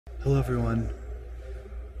Hello everyone.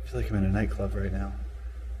 I feel like I'm in a nightclub right now.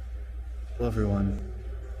 Hello everyone.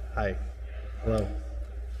 Hi. Hello.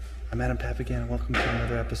 I'm Adam Papagan and welcome to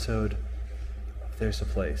another episode of There's a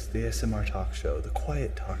Place, the ASMR talk show, the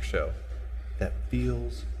quiet talk show that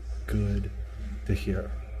feels good to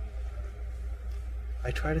hear.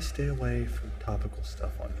 I try to stay away from topical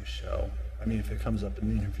stuff on this show. I mean, if it comes up in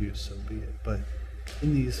the interviews, so be it. But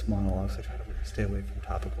in these monologues, I try to stay away from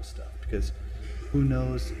topical stuff because who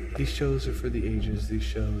knows? These shows are for the ages. These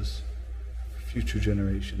shows for future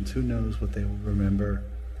generations. Who knows what they will remember?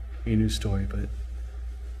 A new story, but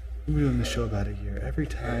we've been doing the show about a year. Every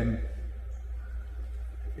time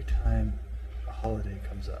a holiday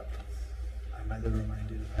comes up, I'm either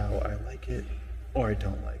reminded of how I like it or I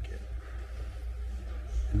don't like it.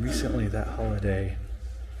 And recently that holiday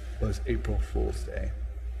was April Fool's Day.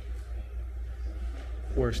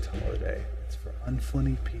 Worst holiday. It's for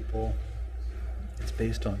unfunny people. It's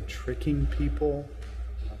based on tricking people,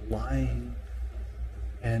 lying,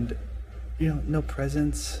 and, no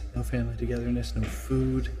presents, no family togetherness, no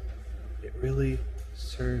food. It really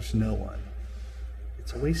serves no one.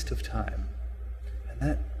 It's a waste of time. And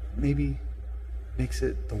that maybe makes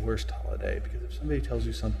it the worst holiday, because if somebody tells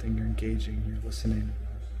you something, you're engaging, you're listening,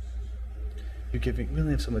 we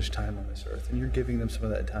only have so much time on this earth, and you're giving them some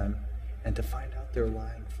of that time, and to find out they're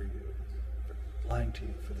lying to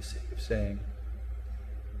you for the sake of saying,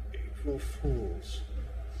 April Fools.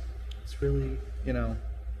 It's really, it's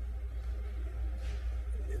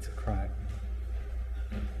a crime.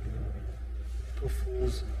 April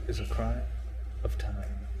Fools is a crime of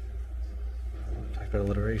time. Talk about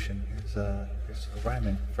alliteration. Here's a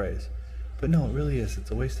rhyming phrase. But no, it really is. It's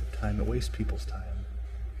a waste of time. It wastes people's time.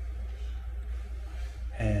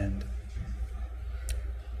 And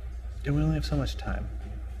we only have so much time.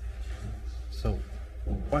 So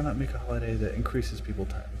why not make a holiday that increases people's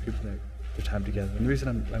time, their time together? And the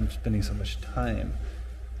reason I'm spending so much time,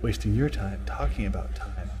 wasting your time, talking about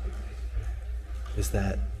time, is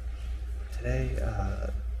that today, I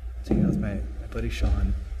was hanging out with my buddy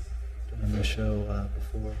Sean, doing the show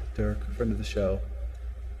before with Dirk, a friend of the show,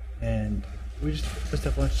 and we just supposed to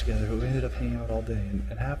have lunch together, but we ended up hanging out all day,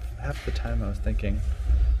 and half the time I was thinking,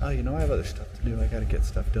 I have other stuff to do, I gotta get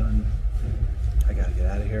stuff done, I gotta get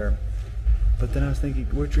out of here. But then I was thinking,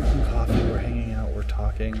 we're drinking coffee, we're hanging out, we're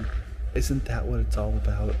talking. Isn't that what it's all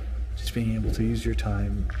about? Just being able to use your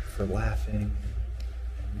time for laughing,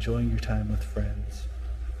 enjoying your time with friends,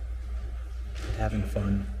 and having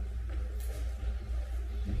fun.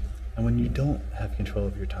 And when you don't have control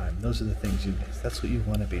of your time, those are the things you miss. That's what you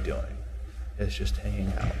want to be doing, is just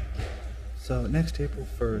hanging out. So next April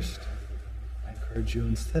 1st, I encourage you,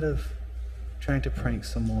 instead of trying to prank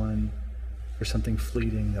someone for something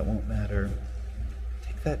fleeting that won't matter,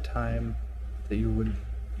 take that time that you're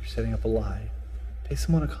setting up a lie, pay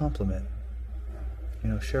someone a compliment,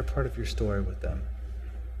 share part of your story with them.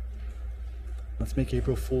 Let's make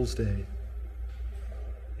April Fool's Day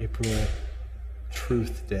April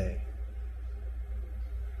Truth Day.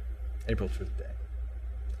 April Truth Day.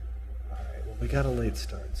 Alright, well, we got a late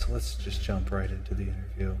start, so let's just jump right into the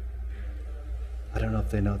interview. I don't know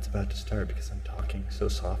if they know it's about to start because I'm talking so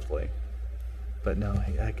softly. But no,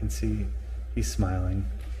 I can see he's smiling.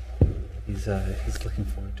 He's looking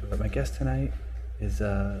forward to it. My guest tonight is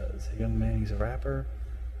a young man. He's a rapper.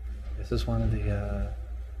 This is one of the,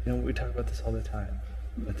 we talk about this all the time.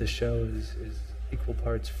 But this show is equal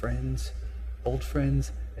parts friends, old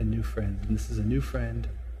friends, and new friends. And this is a new friend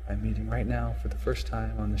I'm meeting right now for the first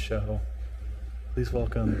time on the show. Please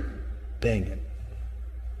welcome BVNGIN.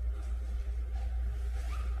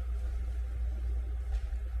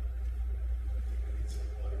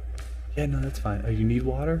 Yeah, no, that's fine. Oh, you need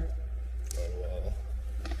water? Oh, well.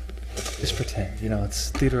 Just pretend. It's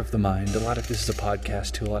theater of the mind. This is a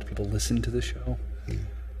podcast too. A lot of people listen to the show,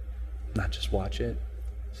 not just watch it,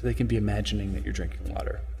 so they can be imagining that you're drinking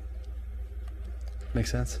water. Make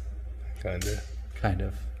sense? Kinda. Kind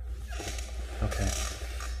of. Okay.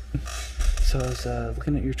 So I was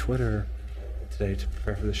looking at your Twitter today to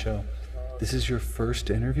prepare for the show. This is your first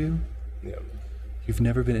interview? Yep. You've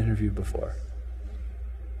never been interviewed before?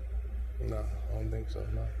 No, I don't think so,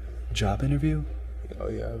 no. Job interview? Oh,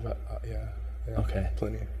 yeah, yeah. Okay.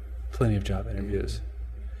 Plenty of job interviews.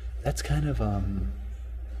 That's kind of,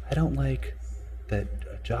 I don't like that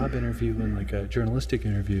a job interview and like a journalistic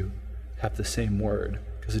interview have the same word,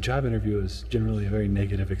 because a job interview is generally a very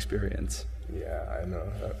negative experience. Yeah, I know.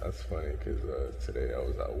 That's funny, because today I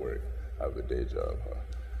was at work. I have a day job,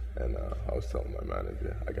 and I was telling my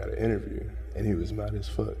manager I got an interview, and he was mad as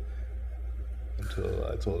fuck until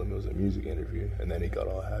I told him it was a music interview, and then he got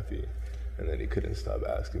all happy. And then he couldn't stop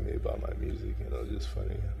asking me about my music, and it was just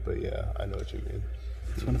funny. But yeah, I know what you mean.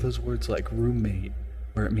 It's one of those words like roommate,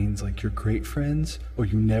 where it means like you're great friends, or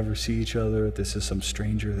you never see each other. This is some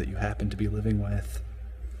stranger that you happen to be living with.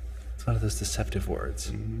 It's one of those deceptive words.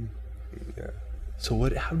 Mm-hmm. Yeah. So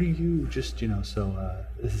how do you just,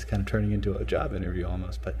 this is kind of turning into a job interview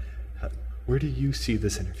almost, but where do you see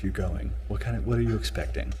this interview going? What are you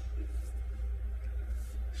expecting?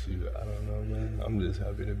 Shoot, I don't know, man. I'm just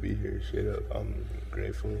happy to be here. Straight up, I'm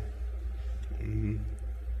grateful. Mm-hmm.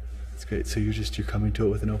 That's great. So you're coming to it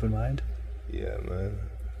with an open mind? Yeah, man.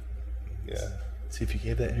 Yeah. See, if you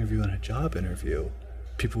gave that interview in a job interview,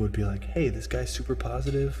 people would be like, hey, this guy's super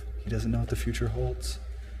positive. He doesn't know what the future holds,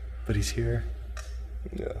 but he's here.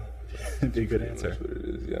 Yeah. It'd be a good answer. That's what it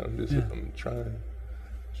is. Yeah, I'm trying.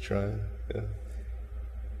 Just trying. Yeah.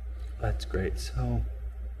 That's great. So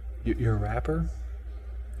you're a rapper?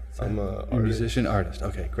 I'm a musician, artist.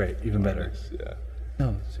 Okay, great. Even better. Yeah.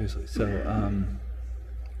 No, seriously. So,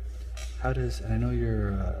 how does? And I know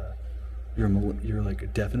you're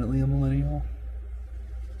like definitely a millennial.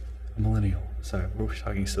 A millennial. Sorry, we're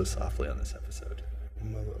talking so softly on this episode.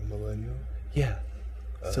 Millennial. Yeah.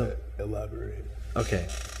 So elaborate. Okay,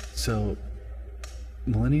 so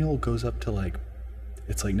millennial goes up to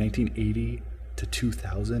it's like 1980 to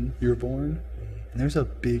 2000. You're born, and there's a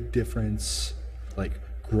big difference. Like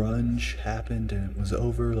grunge happened and it was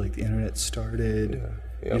over. Like the internet started.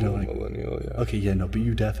 Yeah, I'm a millennial. Yeah. Okay, yeah, no, but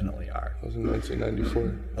you definitely are. I was in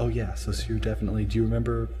 1994. Oh yeah, so you're definitely. Do you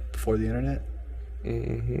remember before the internet?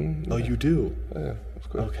 Mm-hmm. Oh, you do. Yeah, of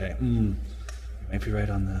course. Okay. Might be right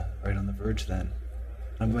on the verge then.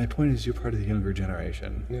 My point is, you're part of the younger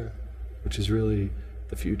generation. Yeah. Which is really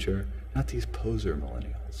the future, not these poser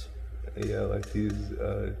millennials. Yeah, like these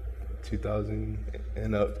 2000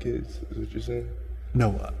 and up kids. Is what you're saying?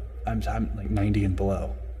 No, I'm like 90 and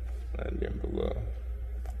below. 90 and below,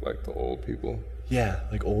 like the old people. Yeah,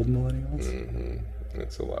 like old millennials. Mm-hmm.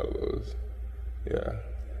 It's a lot of those. Yeah.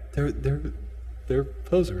 They're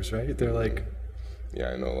posers, right? They're like. Yeah,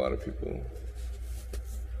 I know a lot of people.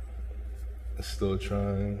 Still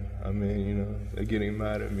trying. I mean, they're getting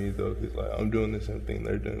mad at me though, because like I'm doing the same thing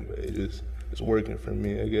they're doing, but it's working for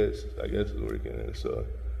me. I guess it's working. And so,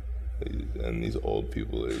 and these old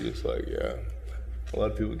people are just like, yeah. A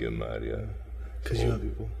lot of people get mad, yeah. Because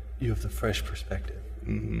you have the fresh perspective.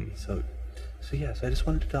 Mm-hmm. So yeah. So I just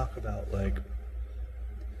wanted to talk about like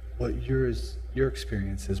what your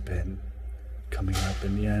experience has been coming up,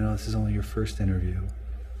 and yeah, I know this is only your first interview,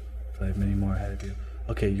 but I have many more ahead of you.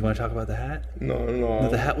 Okay, you want to talk about the hat? No.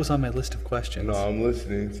 The hat was on my list of questions. No, I'm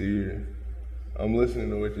listening to you. I'm listening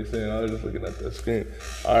to what you're saying. I was just looking at the screen.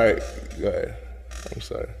 All right, go ahead. I'm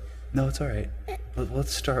sorry. No, it's all right.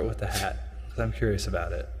 Let's start with the hat, because I'm curious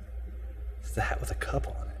about it. It's the hat with a cup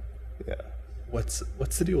on it. Yeah. What's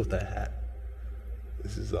the deal with that hat?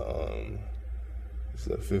 This is it's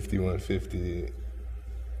a 5150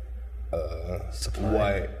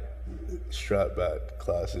 white strap back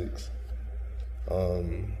classics.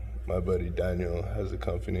 My buddy Daniel has a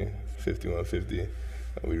company, 5150, and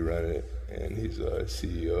we run it, and he's a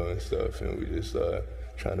CEO and stuff, and we just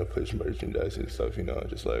trying to push merchandise and stuff,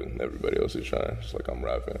 just like everybody else is trying, just like I'm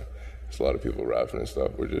rapping. There's a lot of people rapping and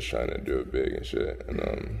stuff. We're just trying to do it big and shit.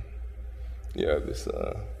 And yeah, this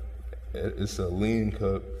it's a lean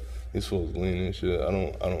cup. This fool's lean and shit. I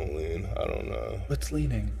don't lean. I don't. What's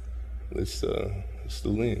leaning? It's the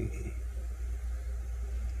lean.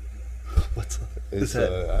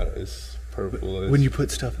 It's purple. When you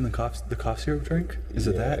put stuff in the cough syrup drink, is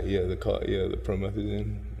it that? Yeah, the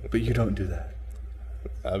promethazine. But you don't do that.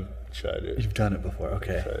 I've tried it. You've done it before,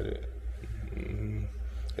 okay. I've tried it. Mm-hmm.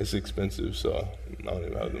 It's expensive, so I don't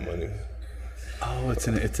even have the money. Oh, it's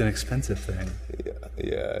an expensive thing.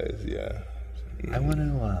 Yeah. Mm-hmm. I want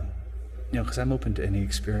to, because I'm open to any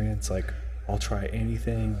experience. Like, I'll try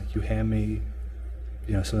anything. Like, you hand me,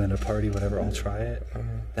 something at a party, whatever, I'll try it. Uh-huh.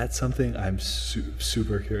 That's something I'm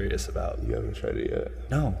super curious about. You haven't tried it yet?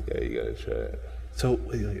 No. Yeah, you gotta try it. So,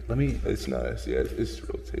 wait, let me... It's nice, yeah, it's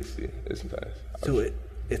real tasty. It's nice. So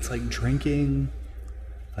it's like drinking,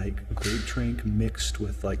 like a grape drink mixed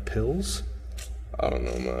with like pills? I don't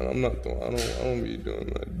know, man. I'm not the one. I don't be doing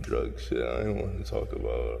that drug shit. I don't want to talk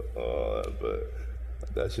about all that, but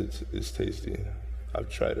that shit is tasty. I've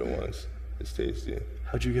tried it once. It's tasty.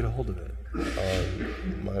 How'd you get a hold of it?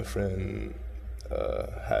 My friend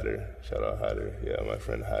Hatter, shout out Hatter. Yeah, my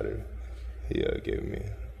friend Hatter, he gave me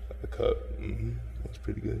a cup. Mm-hmm. It was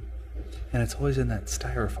pretty good. And it's always in that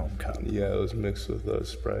styrofoam cup. Yeah, it was mixed with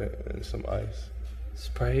Sprite and some ice.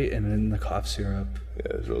 Sprite and then the cough syrup.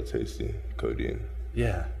 Yeah, it's real tasty. Codeine.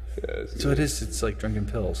 Yeah. Yeah, it's So good. it's like drinking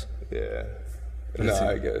pills. Yeah. But No, it's-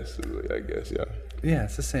 I guess, yeah. Yeah,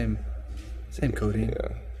 it's the same codeine. Yeah.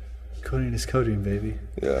 Codeine is codeine, baby.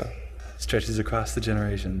 Yeah. Stretches across the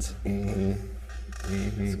generations. Mm-hmm.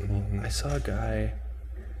 That's cool. I saw a guy.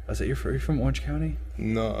 Was it are you from Orange County?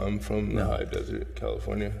 No, I'm from the No. high desert,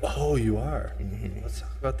 California. Oh, you are. Let's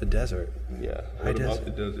talk about the desert. Yeah. High What about desert.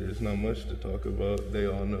 the desert? There's not much to talk about. They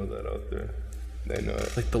all know that out there. They know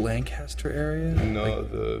it. Like the Lancaster area? No,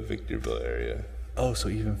 Like, the Victorville area. oh, so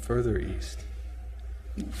even further east.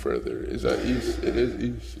 Further. Is that east? It is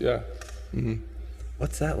east, yeah.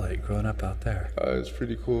 What's that like growing up out there? It's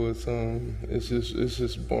pretty cool. It's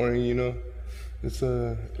just boring, you know. It's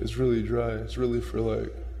really dry. It's really for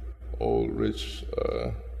like old rich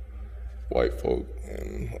white folk,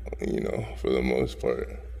 and you know, for the most part,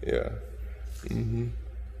 yeah. You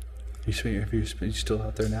still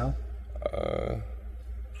out there now?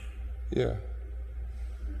 Yeah.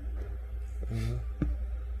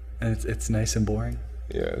 And it's nice and boring?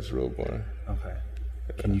 Yeah, it's real boring. Okay.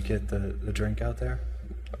 Can you get the drink out there?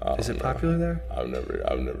 I Is it don't know. popular there? I've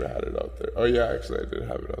never had it out there. Oh yeah, actually I did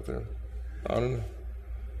have it out there. I don't know.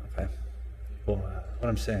 Okay. Well, what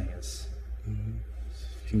I'm saying is, you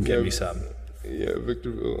can get Yeah, me some. Yeah,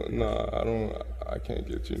 Victorville. Nah, I can't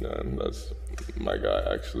get you none. That's my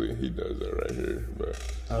guy. Actually, he does that right here. But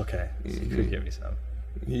Okay. So you could get me some.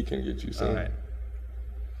 he can get you some. All right.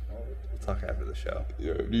 We'll talk after the show.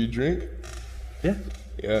 Yeah. Do you drink? Yeah.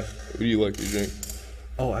 Yeah. What do you like to drink?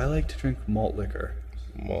 Oh, I like to drink malt liquor.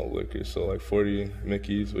 Malt liquor. So like 40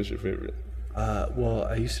 Mickey's. What's your favorite? Well,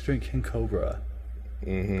 I used to drink King Cobra.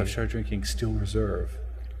 I've started drinking Steel Reserve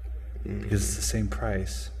because it's the same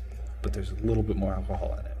price, but there's a little bit more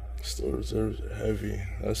alcohol in it. Still reserves are heavy.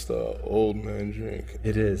 That's the old man drink.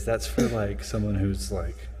 It is. That's for like someone who's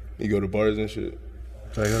like, You go to bars and shit.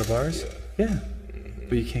 do I go to bars? Yeah.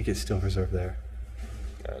 But you can't get Steel Reserve there.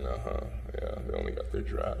 I know, huh? Yeah. They only got their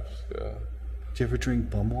drafts. Yeah. Do you ever drink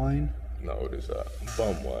bum wine? No, what is that?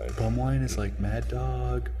 Bum wine. Bum wine is like Mad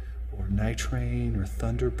Dog or Night Train or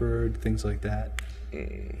Thunderbird, things like that.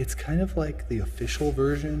 It's kind of like the official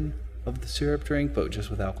version of the syrup drink, but just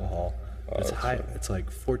with alcohol. It's that's high. fine. It's like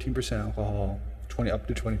 14% alcohol, up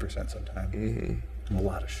to 20% sometimes, and a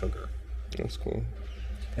lot of sugar. That's cool.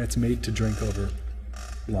 And it's made to drink over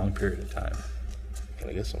a long period of time. Can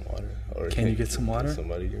I get some water? Or Can you get some water? Can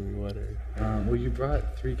somebody give me water? Well, you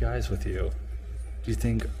brought 3 guys with you. Do you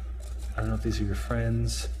think? I don't know if these are your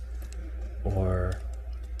friends, or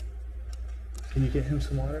can you get him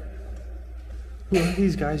some water? Who are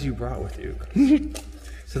these guys you brought with you?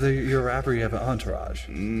 So you're a rapper. You have an entourage.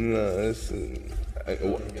 No, it's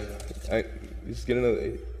I just get another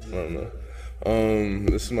 8. I don't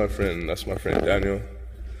know. This is my friend. That's my friend Daniel,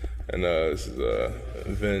 and this is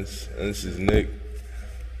Vince, and this is Nick,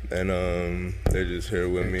 and they're just here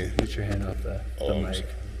with me. Put your hand off the I'm mic. sorry.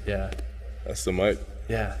 Yeah. That's the mic.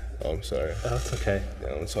 Yeah. Oh, I'm sorry. Oh, it's okay.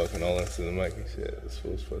 Yeah, I'm talking all into the mic and shit. This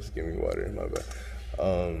fool's supposed to give me water. My bad.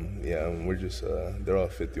 Yeah, we're just they're all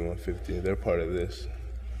 5150. They're part of this.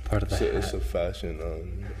 Part of the So hat. it's a fashion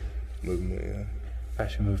movement. Yeah.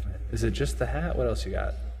 Fashion movement. Is it just the hat? What else you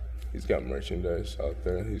got? He's got merchandise out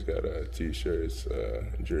there. He's got t-shirts,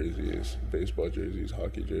 jerseys, baseball jerseys,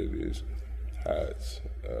 hockey jerseys, hats.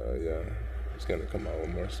 Yeah, he's gonna come out with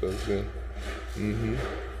more stuff soon.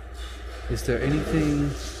 Is there anything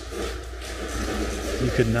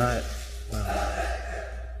you could not? Well,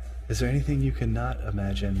 is there anything you cannot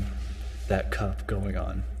imagine that cup going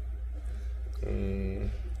on?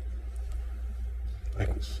 Like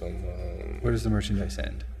some, Where does the merchandise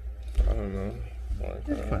end? I don't know. Like,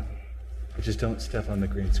 Come on. But just don't step on the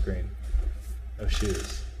green screen. No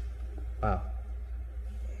shoes. Wow.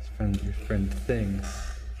 Your friend Thing.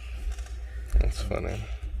 that's funny.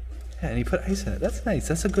 Yeah, and he put ice in it. That's nice.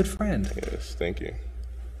 That's a good friend. Yes, thank you.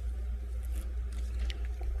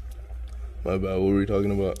 My bad. What were we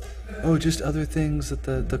talking about? Oh, just other things that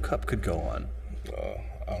the cup could go on.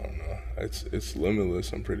 I don't know. It's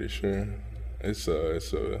limitless. I'm pretty sure. It's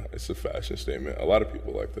a fashion statement. A lot of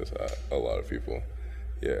people like this hat. A lot of people.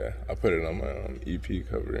 Yeah, I put it on my EP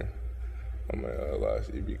cover. On my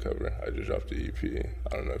last EP cover. I just dropped the EP.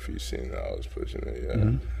 I don't know if you've seen that. I was pushing it.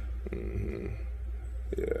 Yeah.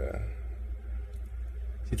 Yeah.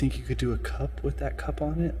 Do you think you could do a cup with that cup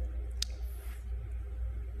on it?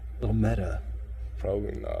 Little meta.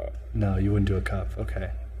 Probably not. No, you wouldn't do a cup.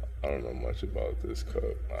 Okay. I don't know much about this cup.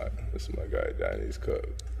 This is my guy Danny's cup.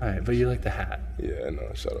 All right, but you like the hat. Yeah,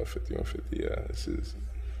 no, shout out 5150. Yeah, this is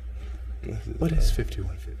What is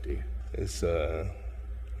 5150? it's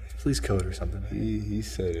Police code or something. he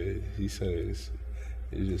said it. He said it's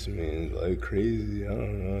It just means like crazy. I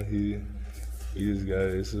don't know. He just got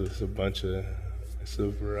it's a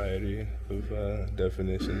variety of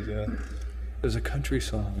definitions. Yeah. There's a country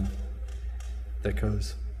song that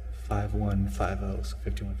goes 5150, so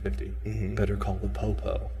 5150. Better call the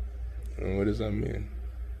popo. And what does that mean?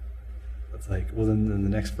 It's like, well, then the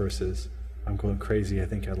next verse is, I'm going crazy, I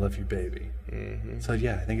think I love you, baby. So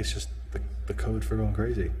yeah, I think it's just the code for going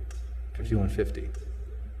crazy. 5150.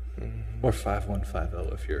 Or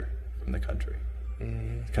 5150 if you're from the country.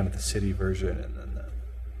 It's kind of the city version and then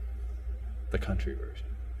the country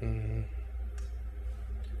version.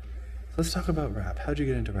 So let's talk about rap. How'd you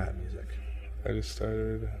get into rap music? I just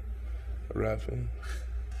started rapping.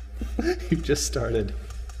 You just started.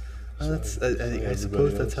 Well, I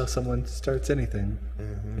suppose that's how someone starts anything.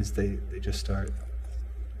 Is they just start.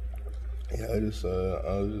 Yeah, I was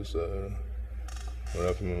just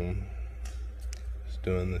rapping, just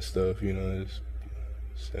doing this stuff, you know, just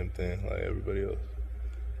same thing like everybody else.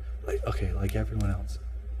 Like everyone else.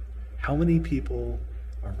 How many people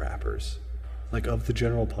are rappers? Like of the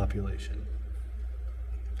general population?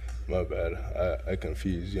 My bad. I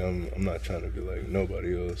confuse you. I'm not trying to be like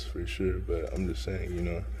nobody else for sure, but I'm just saying, you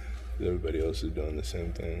know, everybody else is doing the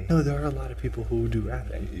same thing. No, there are a lot of people who do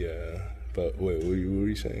rapping. Yeah, but wait, what were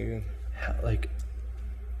you saying again? Like,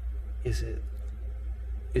 is it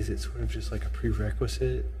sort of just like a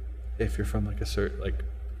prerequisite if you're from like a certain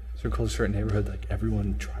certain neighborhood, like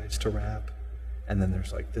everyone tries to rap, and then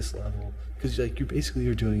there's like this level because like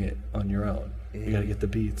you're doing it on your own. You gotta get the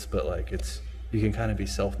beats, but like you can kind of be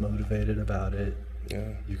self-motivated about it.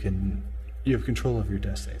 Yeah. You have control of your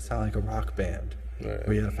destiny. It's not like a rock band right.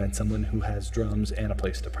 where you gotta find someone who has drums and a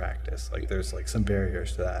place to practice. Like there's like some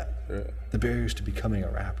barriers to that. Right. The barriers to becoming a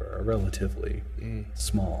rapper are relatively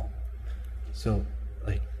small. So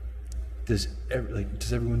like does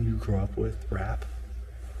everyone you grow up with rap?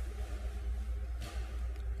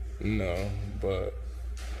 No, but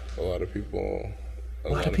a lot of people. A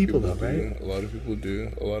lot of people though, do. Right? A lot of people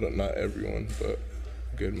do. Not everyone, but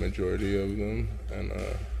a good majority of them, and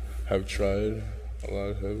have tried. A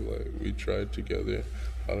lot we tried together.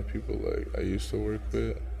 A lot of people like I used to work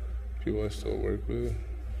with, people I still work with.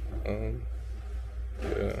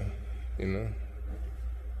 Yeah, you know.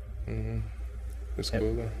 It's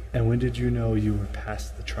cool though. And when did you know you were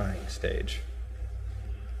past the trying stage?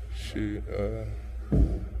 Shoot,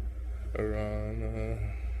 around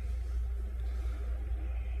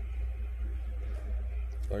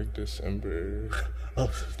like December.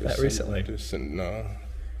 That recently?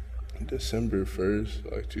 December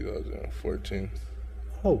 1st, like 2014.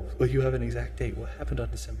 Oh, well, you have an exact date. What happened on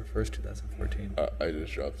December 1st, 2014? I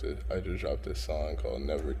just dropped it. I just dropped this song called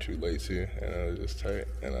 "Never Too Late To," and it was just tight.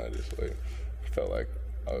 And I just like felt like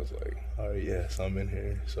I was like, all right, yes, I'm in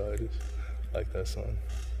here. So I just like that song.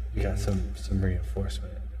 You got some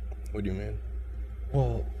reinforcement. What do you mean?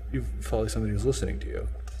 Well, you felt like somebody was listening to you.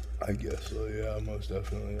 I guess so. Yeah, most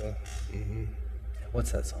definitely. Yeah.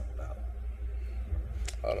 What's that song about?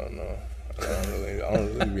 I don't know. I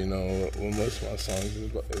don't really know what most of my songs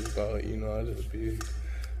is about. You know, I just be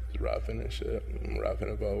rapping and shit. I'm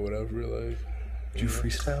rapping about whatever. Like. Do you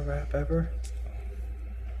freestyle rap ever?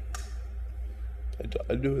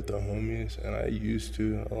 I do with the homies, and I used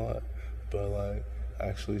to a lot, but like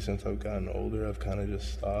actually since I've gotten older, I've kind of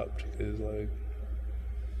just stopped because like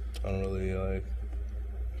I don't really like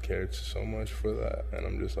care so much for that, and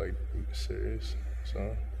I'm just like serious.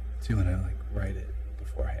 So you want to like write it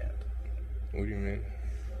beforehand? What do you mean?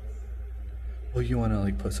 Well, you want to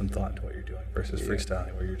like put some thought into what you're doing versus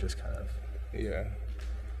freestyling, where you're just kind of. Yeah.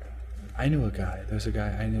 I knew a guy. There's a guy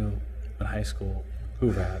I knew in high school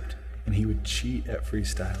who rapped, and he would cheat at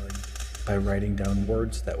freestyling by writing down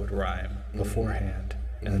words that would rhyme beforehand,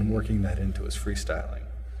 and then working that into his freestyling.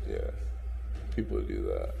 Yeah. People do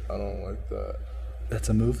that. I don't like that. That's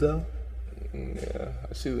a move, though? Yeah.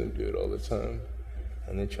 I see them do it all the time,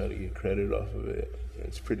 and they try to get credit off of it.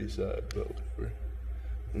 It's pretty sad, but whatever.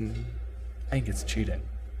 I think it's cheating,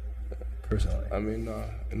 personally. I mean,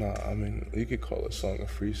 nah. I mean, you could call a song a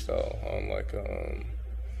freestyle on like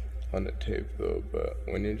on the tape though. But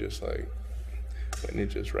when you're just right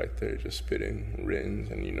there, just spitting writtens,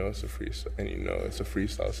 and you know it's a freestyle, and you know it's a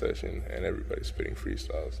freestyle session, and everybody's spitting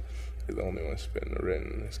freestyles. You're the only one spitting the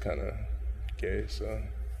written. It's kind of gay, so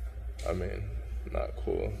I mean, not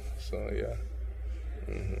cool. So yeah.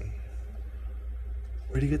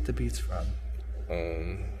 Where do you get the beats from? I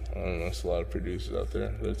don't know. It's a lot of producers out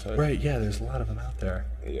there. They're tight. Right, yeah, there's a lot of them out there.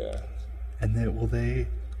 Yeah. And then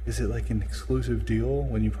is it like an exclusive deal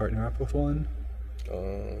when you partner up with one?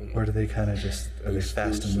 Or do they kind of just, are they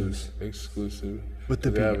fast and loose? Exclusive. With the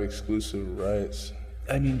they beat? have exclusive rights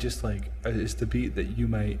I mean, just like, is the beat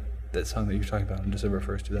that song that you're talking about on December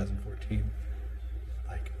 1st, 2014,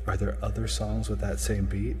 like, are there other songs with that same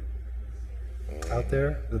beat out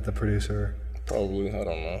there that the producer? Probably, I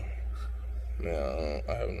don't know. Yeah,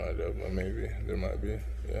 I have no idea, but maybe there might be.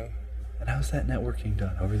 Yeah. And how's that networking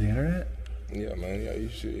done? Over the internet? Yeah, man. Yeah, you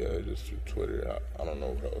should. Yeah, just through Twitter. I don't know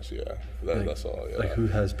what else. Yeah, that's all. Yeah. Like who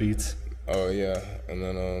has beats? Oh yeah, and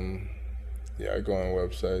then yeah, I go on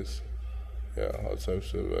websites. Yeah, all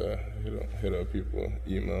types of hit up people,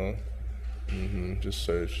 email. Just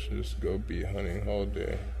search, just go beat hunting all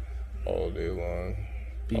day long.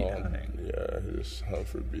 Beat hunting. Yeah, just hunt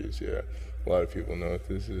for beats. Yeah, a lot of people know what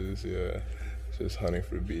this is. Yeah, just hunting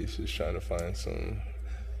for beats, just trying to find some.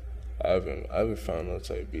 I haven't found no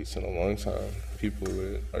type beats in a long time. People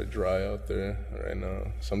are dry out there right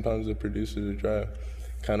now. Sometimes the producers are dry.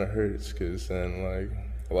 Kind of hurts, because then like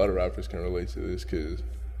a lot of rappers can relate to this, because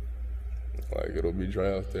like it'll be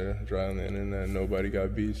dry out there, dry on the internet. Nobody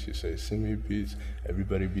got beats. You say send me beats.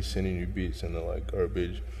 Everybody be sending you beats, and they're like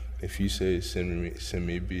garbage. If you say send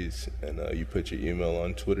me beats, and you put your email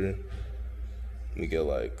on Twitter, you get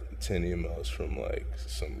like 10 emails from like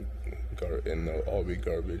some and they'll all be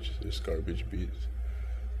garbage. Just garbage beats.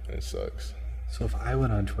 And it sucks. So if I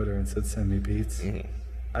went on Twitter and said send me beats,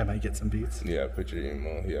 I might get some beats? Yeah, put your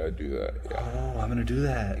email. Yeah, I do that. Yeah. Oh, I'm gonna do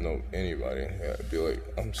that. No, anybody. Yeah, be like,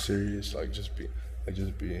 I'm serious. Like, just be,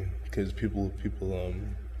 because people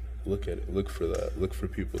look at it, look for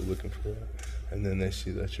people looking for that, and then they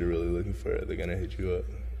see that you're really looking for it. They're gonna hit you up.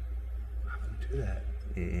 I'm gonna do that.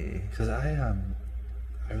 Because I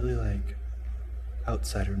really like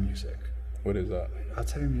outsider music. What is that?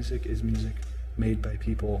 Outsider music is music made by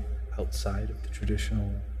people outside of the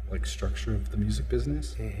traditional like structure of the music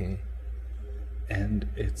business, and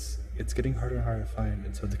it's getting harder and harder to find.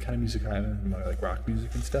 And so the kind of music I'm in, more like rock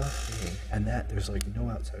music and stuff, and that there's like no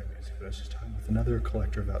outsider music. But I was just talking with another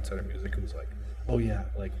collector of outsider music who was like, oh yeah,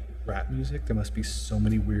 like rap music, there must be so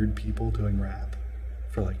many weird people doing rap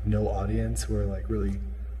for like no audience who are like really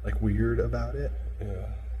like weird about it. Yeah.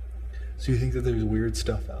 So you think that there's weird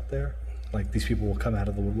stuff out there? Like these people will come out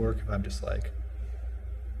of the woodwork if I'm just like,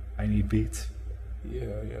 I need beats? Yeah,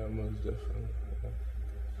 most definitely. Yeah.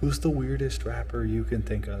 Who's the weirdest rapper you can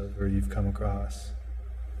think of or you've come across?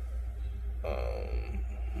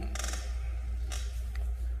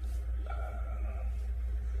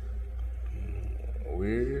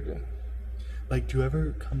 Weird? Like, do you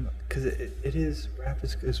ever come, because it is, rap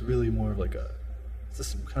is really more of like it's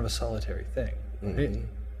just kind of a solitary thing, right?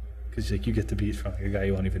 Because like you get the beat from like a guy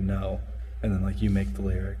you won't even know, and then like you make the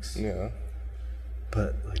lyrics. Yeah.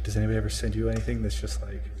 But like, does anybody ever send you anything that's just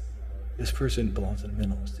like, this person belongs in a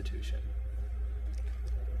mental institution?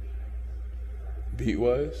 Beat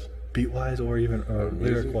wise? Beat wise or even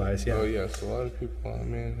lyric wise, yeah. Oh yeah, it's a lot of people. I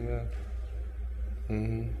mean, yeah.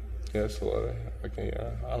 Yeah, it's a lot of. I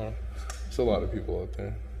don't know. It's a lot of people out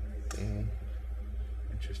there.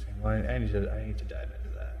 Interesting. Well, I need to dive into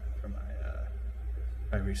that for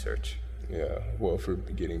my research. Yeah. Well, for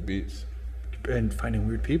getting beats. And finding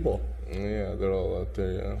weird people. Yeah, they're all out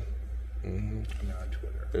there. Yeah. On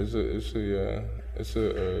Twitter. It's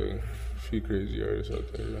a few crazy artists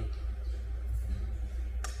out there. Yeah.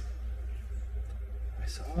 I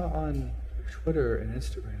saw on Twitter and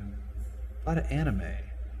Instagram a lot of anime.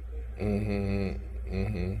 You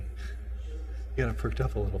got perked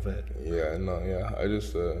up a little bit. Yeah, no, yeah. I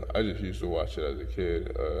just used to watch it as a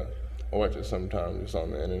kid. I watch it sometimes just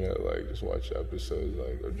on the internet, like just watch episodes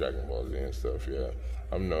like of Dragon Ball Z and stuff. Yeah,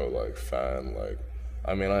 I'm no like fan. Like,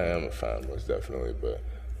 I mean, I am a fan most definitely, but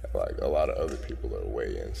like a lot of other people are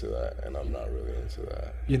way into that, and I'm not really into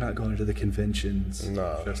that. You're not going to the conventions.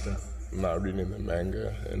 No, I'm not reading the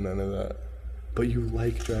manga and none of that. But you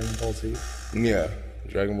like Dragon Ball Z? Yeah,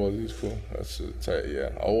 Dragon Ball Z is cool. That's tight. Yeah,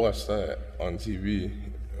 I'll watch that on TV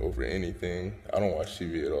over anything. I don't watch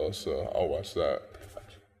TV at all, so I'll watch that.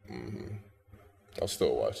 I'll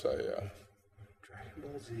still watch that, yeah. Dragon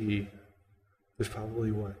Ball Z, there's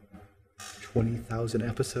probably, 20,000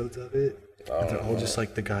 episodes of it? And they're all just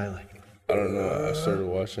like the guy, like... I don't know. I started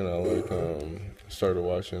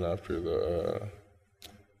watching, after the,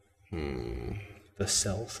 The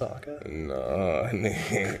Cell Saga? No.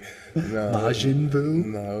 Majin Buu?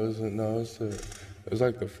 No, it was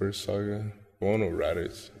like the first saga. The one with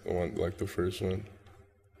Raditz, like the first one.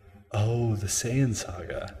 Oh, the Saiyan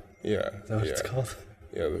Saga. Yeah. Is that what it's called?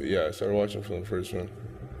 Yeah, I started watching from the first one.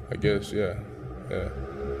 I guess, yeah.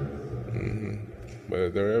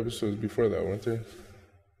 But there were episodes before that, weren't there?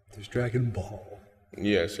 There's Dragon Ball.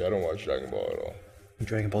 Yeah, see, I don't watch Dragon Ball at all.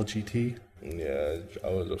 Dragon Ball GT? Yeah, I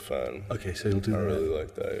was a fan. Okay, so you'll do that. I really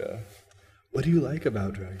like that, yeah. What do you like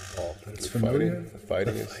about Dragon Ball? That's familiar? The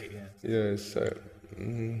fighting The is, fight, yeah. yeah, it's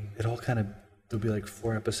It all kind of, there'll be like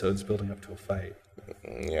 4 episodes building up to a fight.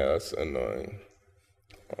 yeah, that's annoying.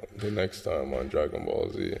 The next time on Dragon Ball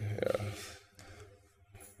Z, yeah,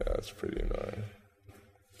 that's pretty annoying.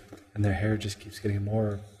 And their hair just keeps getting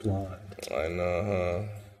more blonde. I know, huh?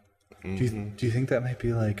 Do you think that might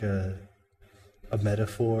be like a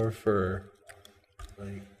metaphor for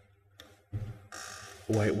like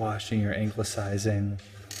whitewashing or anglicizing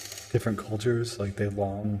different cultures? Like they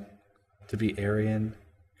long to be Aryan?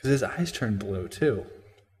 Because his eyes turn blue too.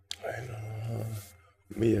 I know.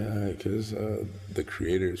 Yeah, because the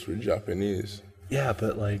creators were Japanese. Yeah,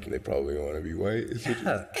 but like... They probably want to be white.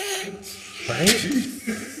 Yeah. Right?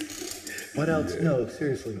 What else? Yeah. No,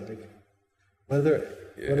 seriously, like... What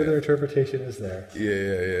other interpretation is there?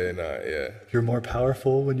 Yeah. You're more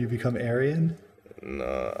powerful when you become Aryan?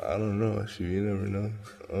 Nah, I don't know. Actually, you never know.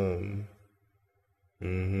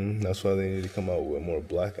 That's why they need to come out with more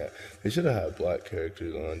black. They should have had black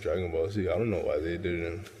characters on Dragon Ball Z. I don't know why they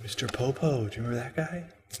didn't. Mr. Popo, do you remember that guy?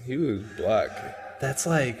 He was black. That's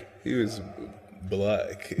like... He was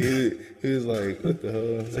black. He was like, what the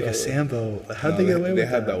hell? It's like a Sambo. How'd they get away with that? They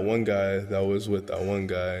had that one guy that was with that one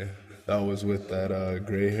guy that was with that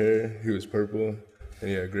gray hair. He was purple, and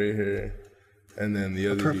he had gray hair. And then the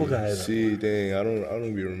other purple guy. See, dang, I don't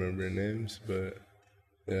even remember names, but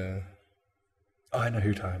yeah. Oh, I know who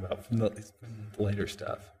you're talking about from the later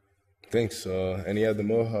stuff. Think so. And he had the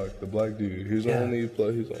mohawk, the black dude. He was the only black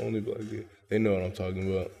dude. They know what I'm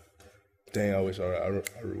talking about. Dang, I wish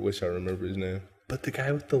I remember his name. But the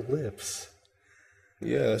guy with the lips.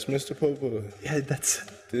 Yeah, that's Mr. Popo. Yeah,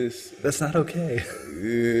 that's not okay. I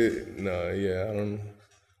don't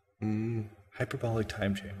know. Hyperbolic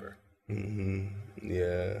time chamber.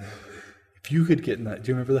 Yeah. If you could get in that, do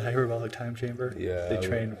you remember the hyperbolic time chamber? Yeah. They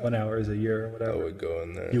train 1 hour a year or whatever. I would go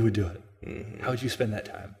in there. You would do it. How would you spend that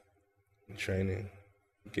time? Training,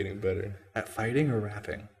 getting better. At fighting or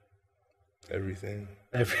rapping? Everything.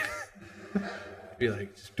 Be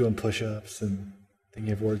like just doing push-ups and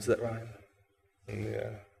thinking of words that rhyme. Yeah.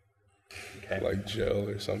 Okay. Like gel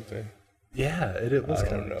or something. Yeah, it was. I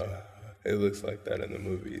don't know. It looks like that in the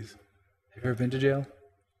movies. Have you ever been to jail?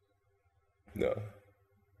 No.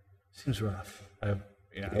 Seems rough. I've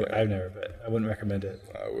never been. I wouldn't recommend it.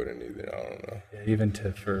 I wouldn't either. I don't know. Yeah, even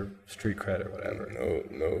for street cred or whatever.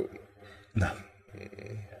 No. Yeah,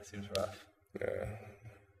 it seems rough. Yeah.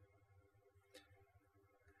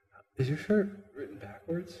 Is your shirt written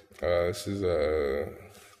backwards? This is the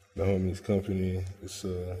homie's company. It's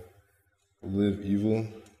Live Evil.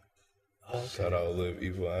 Oh, okay. Shout out Live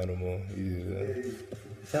Evil Animal.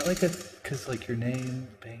 Is that like because like your name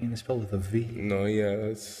Bangin is spelled with a V? No,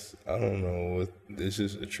 yeah, I don't know. It's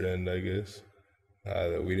just a trend, I guess.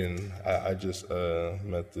 That we didn't. I just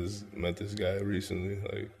met this guy recently,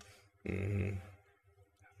 like.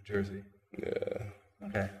 Jersey. Yeah.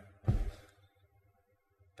 Okay.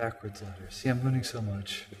 Backwards letters. See, I'm learning so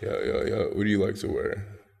much. Yeah. What do you like to wear?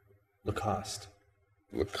 Lacoste.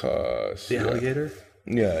 The alligator?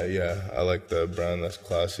 Yeah. I like the brand. That's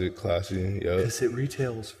classy. Yeah. Because it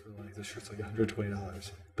retails for like the shirt's like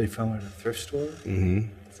 $120, but you found it at a thrift store.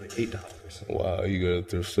 It's like $8. Wow, you go to the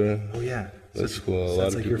thrift store? Oh yeah. That's cool. So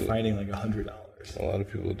that's like you're finding like $100. A lot of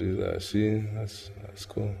people do that. See, that's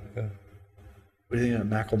cool. Yeah. What do you think of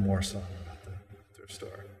Macklemore's song about the thrift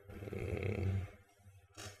store?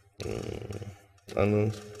 I don't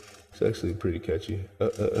know. It's actually pretty catchy.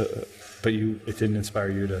 But it didn't inspire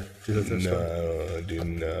you to do the thrift store?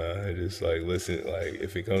 No, I just like listen. Like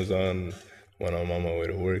if it comes on when I'm on my way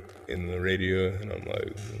to work in the radio, and I'm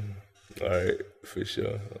like, all right, for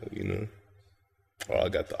sure, you know. Or I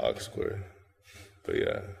got the aux cord. But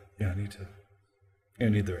yeah. Yeah, I need to. I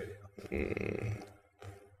need the radio.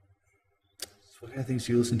 So what kind of things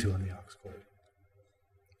do you listen to on the aux cord?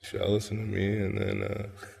 Should I listen to me and then...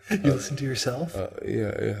 you listen to yourself?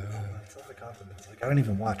 Yeah. That's a lot of confidence. Like, I don't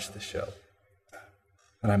even watch this show.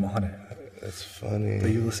 And I'm on it. That's funny. But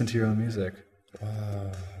you listen to your own music.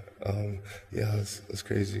 Yeah, it's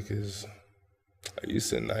crazy because I used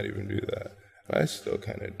to not even do that. I still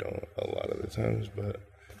kind of don't a lot of the times, but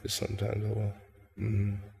just sometimes I will.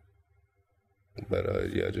 But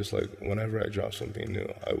yeah, just like whenever I drop something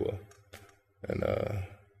new, I will. And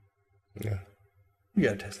yeah. You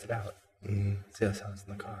gotta test it out. See how it sounds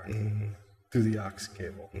in the car. Through the aux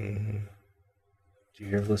cable. Do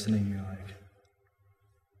you ever listening and you're like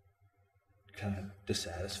kind of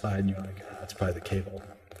dissatisfied and you're like, that's probably the cable.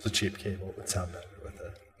 It's a cheap cable. It would sound better with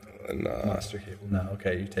a monster cable. No,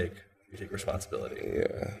 okay, you take responsibility.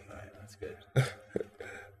 Yeah. All right, that's good.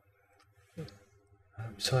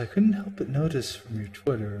 So I couldn't help but notice from your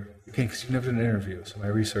Twitter, okay, because you've never done an interview, so my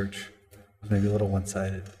research was maybe a little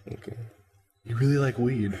one-sided. Okay. You really like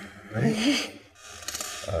weed, right?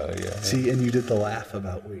 Yeah. See, and you did the laugh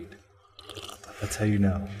about weed. That's how you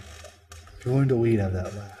know. If you're going to weed, have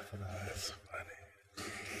that laugh about it. That's funny.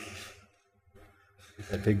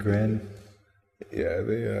 That big grin. Yeah,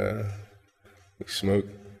 they we smoke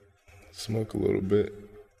a little bit.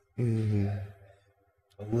 Mm-hmm.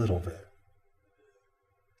 A little bit.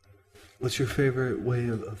 What's your favorite way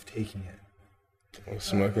of taking it? Of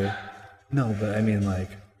smoking. No, but I mean like...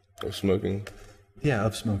 Of smoking. Yeah,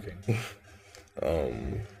 of smoking.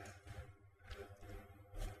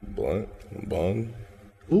 Bong.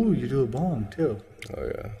 Ooh, you do a bong too. Oh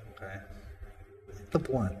yeah. Okay. The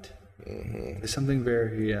blunt. Mm-hmm. There's something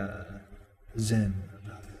very zen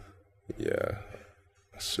about it. Yeah.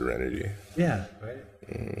 Serenity. Yeah, right?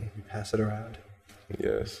 Mm-hmm. You pass it around.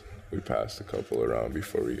 Yes. We passed a couple around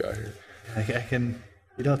before we got here. I can...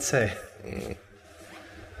 You don't say. Mm. You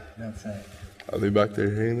don't say. Are they back there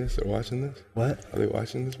hearing this or watching this? What? Are they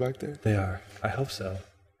watching this back there? They are. I hope so.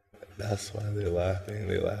 That's why they're laughing.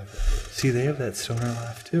 They laugh. See, they have that stoner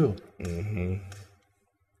laugh too. Mm-hmm.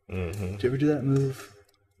 Mm-hmm. Did you ever do that move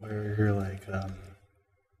where you're like,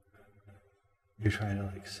 you're trying to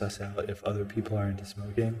like suss out if other people are into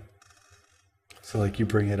smoking? So like you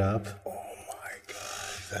bring it up. Oh my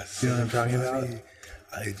gosh, that's You know so what I'm talking funny. about?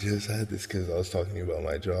 I just had this because I was talking about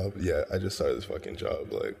my job. Yeah, I just started this fucking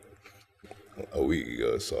job like a week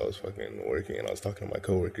ago, so I was fucking working and I was talking to my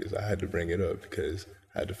coworkers. I had to bring it up because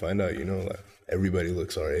I had to find out, like everybody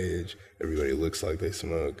looks our age, everybody looks like they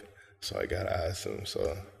smoke, so I gotta ask them. So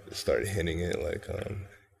I just started hinting it like,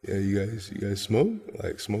 yeah, you guys smoke?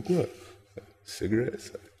 Like smoke what? Like,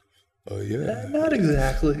 cigarettes? Oh yeah. Not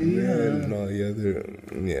exactly. Yeah. No, yeah,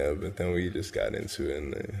 but then we just got into it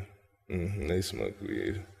and they smoke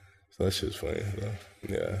weed. So that's just funny though.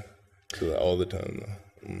 Yeah. So like, all the time though.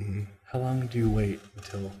 Mm-hmm. How long do you wait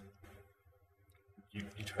until you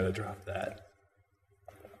try to drop that?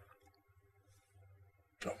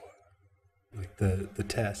 Drop what? Like the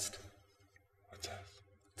test. What test?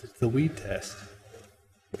 The weed test.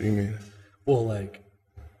 What do you mean? Well, like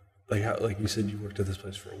how, like you said you worked at this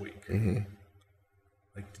place for a week. Mm-hmm.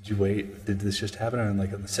 Like, did you wait? Did this just happen on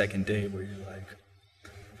like on the second day where you're like,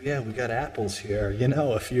 yeah, we got apples here.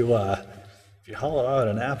 If you hollow out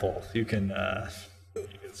an apple, you can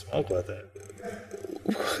smoke with it.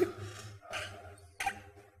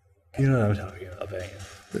 You know what I'm talking about, banging.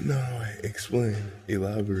 But no, explain,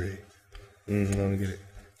 elaborate. I don't get it.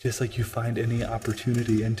 Just like you find any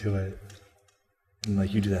opportunity into it, and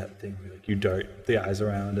like you do that thing where like you dart the eyes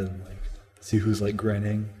around and like see who's like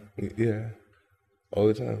grinning. Yeah, all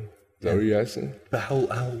the time. Is that what you're asking? But how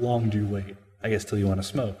long do you wait? I guess till you want to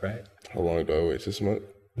smoke, right? How long do I wait to smoke?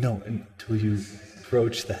 No, until you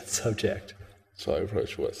broach that subject. So I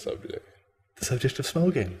approach what subject? The subject of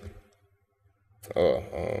smoking. Oh,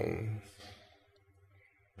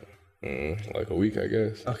 like a week, I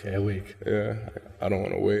guess. Okay, a week. Yeah, I don't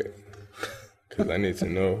want to wait because I need to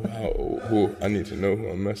know who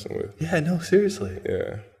I'm messing with. Yeah, no, seriously.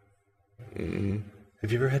 Yeah.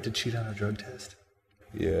 Have you ever had to cheat on a drug test?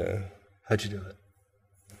 Yeah. How'd you do it?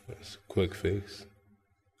 It's quick fix.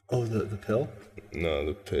 Oh, the pill? No,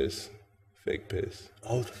 the piss. Fake piss.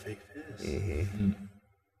 Oh, the fake piss.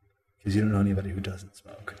 Because you don't know anybody who doesn't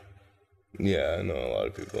smoke. Yeah, I know a lot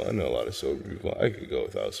of people. I know a lot of sober people. I could go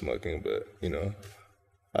without smoking, but,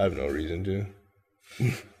 I have no reason to.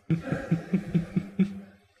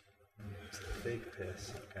 Fake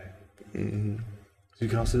piss, okay. So you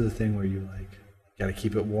can also do the thing where you, like, gotta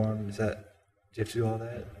keep it warm. Do you have to do all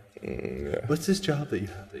that? Yeah. What's this job that you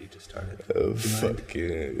have that you just started?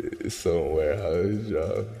 Fucking some warehouse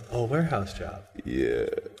job. Oh, warehouse job. Yeah.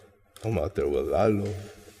 I'm out there with Lalo.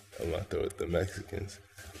 I'm out there with the Mexicans.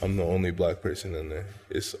 I'm the only black person in there.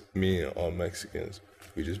 It's me and all Mexicans.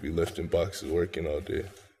 We just be lifting boxes, working all day.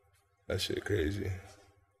 That shit crazy.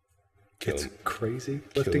 It's crazy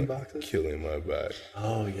lifting boxes? Killing my back.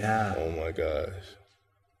 Oh, yeah. Oh my gosh.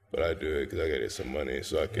 But I do it because I gotta get some money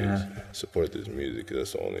so I can support this music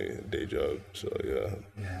because that's the only day job. So, yeah.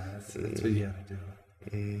 Yeah, that's what you gotta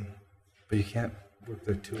do. But you can't work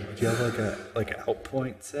there too much. Do you have like an out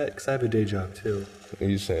point set? Because I have a day job too. Are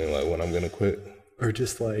you saying like when I'm gonna quit? Or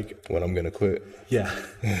just like... When I'm gonna quit? Yeah.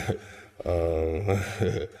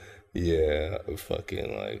 Yeah,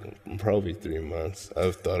 fucking like probably 3 months.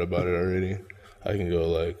 I've thought about it already. I can go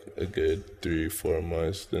like a good 3-4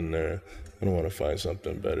 months. Then I don't want to find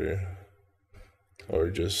something better, or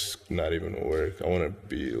just not even work. I want to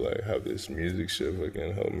be like have this music shit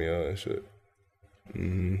fucking help me out and shit.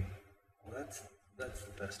 Well, That's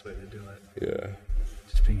the best way to do it. Yeah.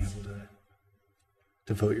 Just being able to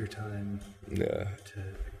devote your time Yeah. to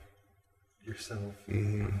yourself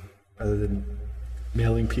Mm-hmm. rather than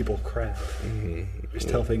mailing people crap. Mm-hmm.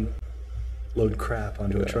 Just helping load crap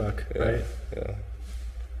onto a truck, right? Yeah.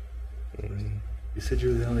 Mm-hmm. You said you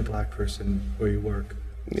were the only black person where you work.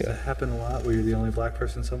 Does that happen a lot where you're the only black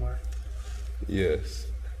person somewhere? Yes.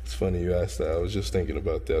 It's funny you asked that. I was just thinking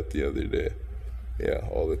about that the other day. Yeah,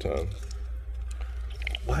 all the time.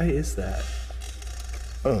 Why is that?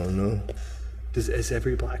 I don't know. Is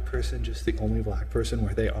every black person just the only black person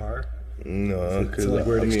where they are? No, It's like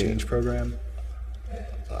we're an exchange program.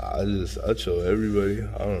 I show everybody.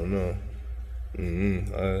 I don't know.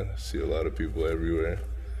 I see a lot of people everywhere.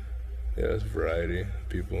 Yeah, it's a variety of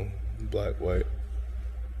people, black, white.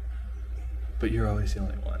 But you're always the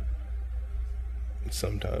only one.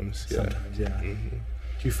 Sometimes, yeah. Sometimes, yeah. Mm-hmm.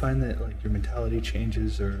 Do you find that like your mentality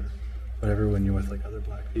changes or whatever when you're with like other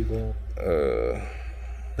black people?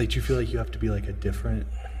 Like, do you feel like you have to be like a different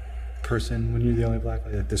person when you're the only black?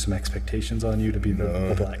 Like there's some expectations on you to be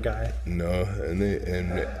the black guy? No,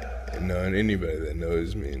 and anybody that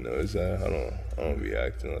knows me knows that I don't be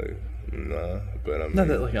acting like but I mean, not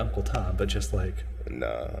that like Uncle Tom, but just like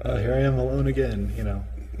here I am alone again, you know.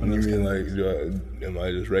 You mean like am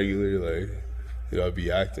I just regular? Like do I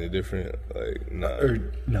be acting different? Like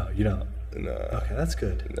Or no, you don't. Nah. Okay, that's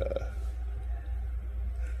good.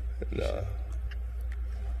 Nah.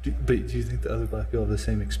 But do you think the other black people have the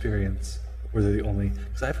same experience? Where they're the only?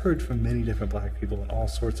 Because I've heard from many different black people in all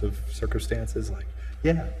sorts of circumstances, like,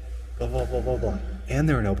 yeah, blah, blah, blah, blah, blah. And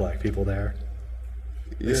there are no black people there.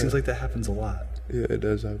 Yeah. It seems like that happens a lot. Yeah, it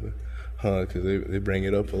does happen. Because they bring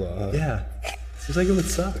it up a lot, huh? Yeah. Seems like it would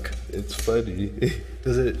suck. It's funny.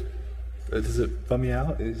 Does it bum you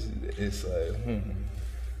out? It's like,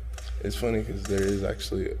 It's funny because there's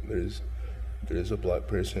a black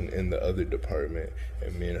person in the other department,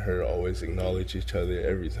 and me and her always acknowledge each other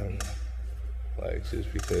every time. Like,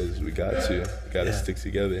 just because we gotta stick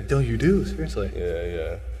together. No, you do, seriously.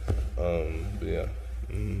 Yeah. But yeah.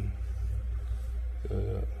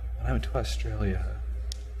 When I went to Australia.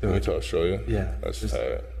 You went to Australia? Yeah. That's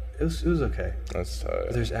tight. It was okay. That's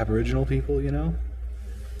tight. There's Aboriginal people, you know?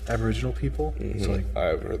 Aboriginal people. Mm-hmm. So like,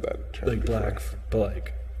 I've heard that term like before. black, but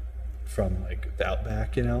like from like the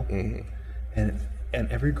outback, you know? Mm-hmm. And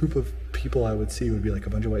every group of people I would see would be like a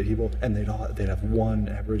bunch of white people, and they'd have one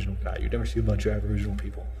Aboriginal guy. You'd never see a bunch of Aboriginal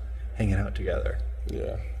people hanging out together.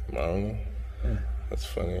 Yeah, I don't know. Yeah. That's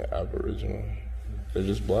funny. Aboriginal. They're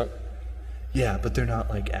just black. Yeah, but they're not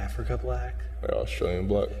like Africa black. They're Australian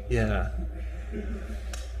black. Yeah.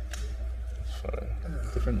 That's funny.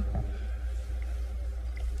 Different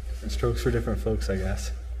strokes for different folks, I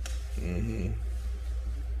guess. Mm-hmm.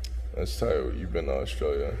 That's tight. You've been to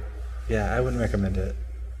Australia. Yeah, I wouldn't recommend it.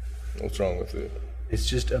 What's wrong with it? It's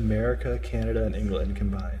just America, Canada, and England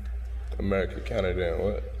combined. America, Canada, and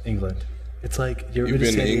what? England. It's like You've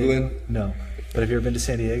been to England? No, but have you ever been to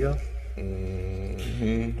San Diego?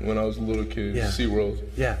 Mm-hmm. When I was a little kid, Yeah. SeaWorld.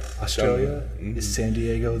 Yeah, Australia Mm-hmm. is San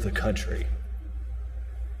Diego, the country.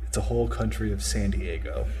 It's a whole country of San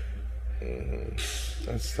Diego. Mm-hmm.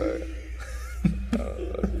 That's tight. I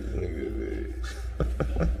love these niggas.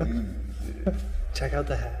 Check out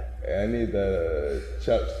the hat. Hey, I need that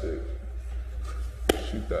chapstick.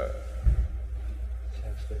 Shoot that.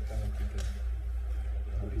 Chapstick, I don't think it.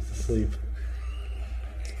 Oh, he's asleep.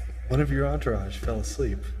 One of your entourage fell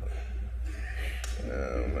asleep.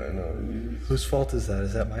 No, man, no. Whose fault is that?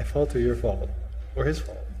 Is that my fault or your fault? Or his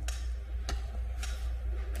fault?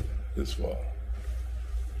 This fall.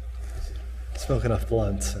 Smoke enough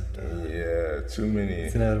blunts. Yeah, too many.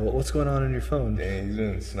 It's inevitable. What's going on your phone? Dang, he's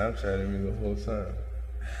been Snapchatting me the whole time.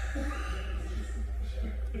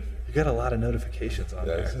 You got a lot of notifications on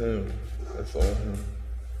That's there. him. That's all him.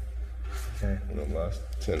 Okay. In the last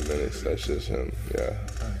 10 minutes, that's just him. Yeah.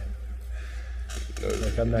 Alright.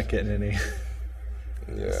 Like, I'm not getting any.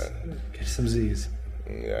 Yeah. Get some Z's.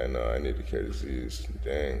 Yeah, I know. I need to carry Z's.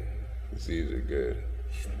 Dang. Z's are good.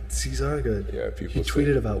 Z's are good. Yeah, people He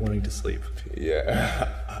tweeted about wanting to sleep.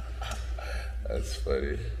 Yeah. That's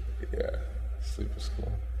funny. Yeah. Sleep is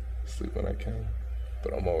cool. Sleep when I can.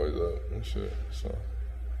 But I'm always up and shit, so.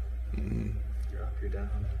 You're up, you're down.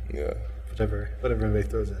 Yeah. Whatever anybody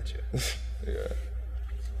throws at you. Yeah.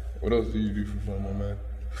 What else do you do for fun, my man?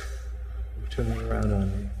 You're turning around on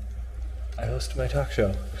me. I host my talk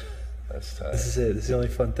show. That's tight. This is it. This is the only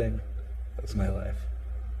fun thing. That's my cool. life.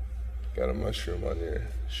 Got a mushroom on your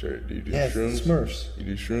shirt. Do you do Yeah, shrooms? Smurfs. You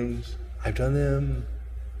do shrooms? I've done them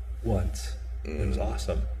once. It was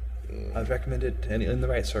awesome. I'd recommend it to in the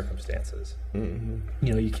right circumstances. Mm-hmm.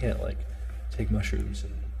 You know, you can't like take mushrooms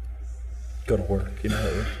and go to work, you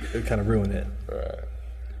know, it would kind of ruin it. Right.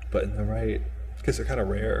 But in the right, because they're kind of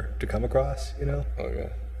rare to come across, you know? Okay.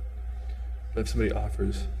 But if somebody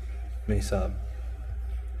offers me some,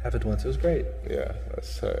 happened once, it was great. Yeah,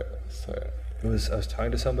 that's tight. That's tight. I was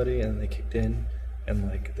talking to somebody and they kicked in and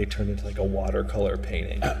like they turned into like a watercolor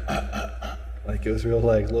painting. Like it was real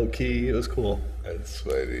like low key, it was cool. That's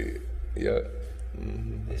funny. Yeah.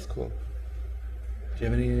 That's cool. Do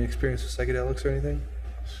you have any experience with psychedelics or anything?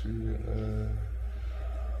 Shoot,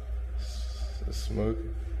 smoke.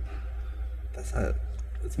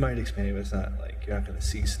 It's mind expanding, but it's not like you're not gonna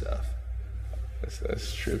see stuff.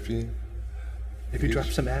 That's trippy. If you drop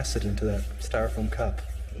some acid into that styrofoam cup.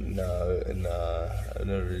 Nah, I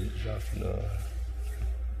never really dropped no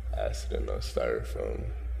acid in no styrofoam.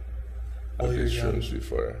 I've did shrooms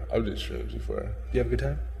before. Do you have a good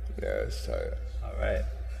time? Yeah, it's tight. All right.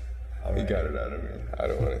 He got it out of me. I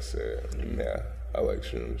don't want to say it. Yeah, I like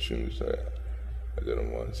shrooms. Shrooms, I did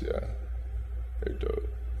them once, yeah. They're dope.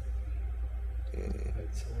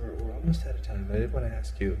 Right, so we're almost out of time, but I did want to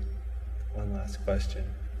ask you one last question.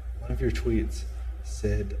 One of your tweets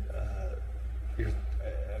said,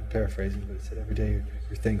 I'm paraphrasing, but it said every day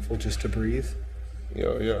you're thankful just to breathe.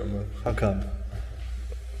 Yeah, man. How come?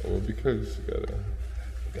 Well, because you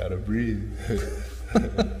gotta breathe.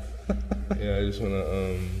 Yeah, I just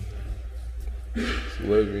wanna just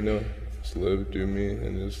live, you know, just live, do me,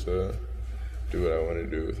 and just do what I want to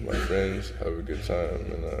do with my friends, have a good time,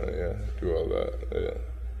 and yeah, do all that. Yeah.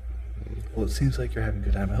 Well, it seems like you're having a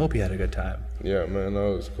good time. I hope you had a good time. Yeah, man, that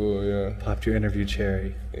was cool. Yeah. Popped your interview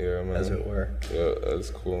cherry. Yeah, man. As it were. Yeah, that's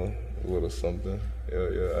cool. A little something. Yeah,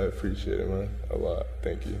 I appreciate it, man. A lot.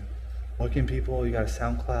 Thank you. What can people? You got a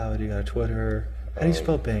SoundCloud. You got a Twitter. How do you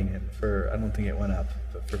spell bangin'? I don't think it went up,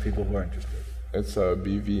 but for people who are interested. It's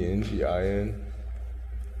BVNGIN.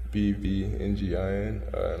 BVNGIN.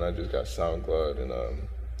 And I just got SoundCloud and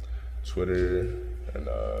Twitter and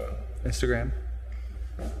Instagram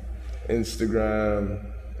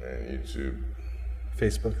and YouTube.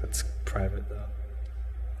 Facebook, that's private though.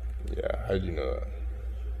 Yeah, how'd you know that?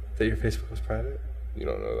 That your Facebook was private? You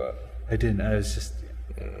don't know that? I didn't. I was just.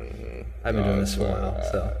 I've been doing this for a while,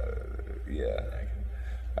 so. Yeah.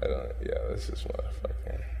 I don't. Yeah, that's just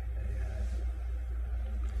motherfucking.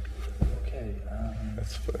 Okay.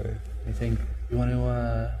 That's funny. Anything you want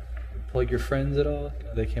to plug your friends at all?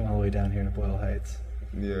 They came all the way down here to Boyle Heights.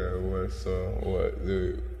 Yeah. What? So what?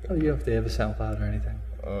 Dude. Oh, you know if they have a SoundCloud or anything?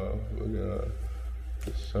 Look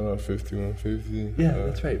at shout out 5150. Yeah,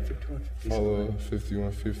 that's right. 5150. Follow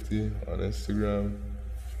 5150 on Instagram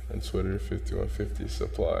and Twitter. 5150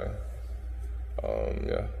 Supply.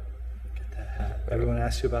 Yeah. Get that hat. Everyone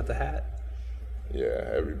asked you about the hat? Yeah,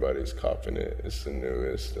 everybody's copping it. It's the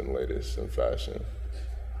newest and latest in fashion.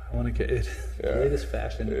 I want to get it. Yeah. The latest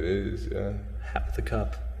fashion. It is, yeah. Hat with a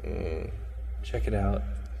cup. Check it out.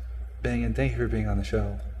 Bangin', thank you for being on the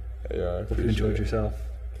show. Yeah, I Hope you enjoyed yourself.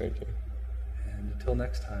 Thank you. And until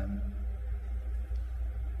next time.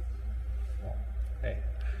 Well, hey.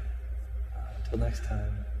 Until next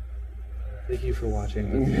time. Thank you for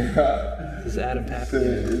watching. This is Adam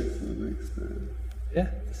Papagan. Yeah,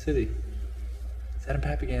 the city. It's Adam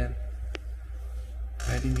Papagan.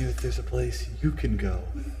 Reminding you that there's a place you can go.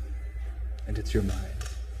 And it's your mind.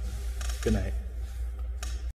 Good night.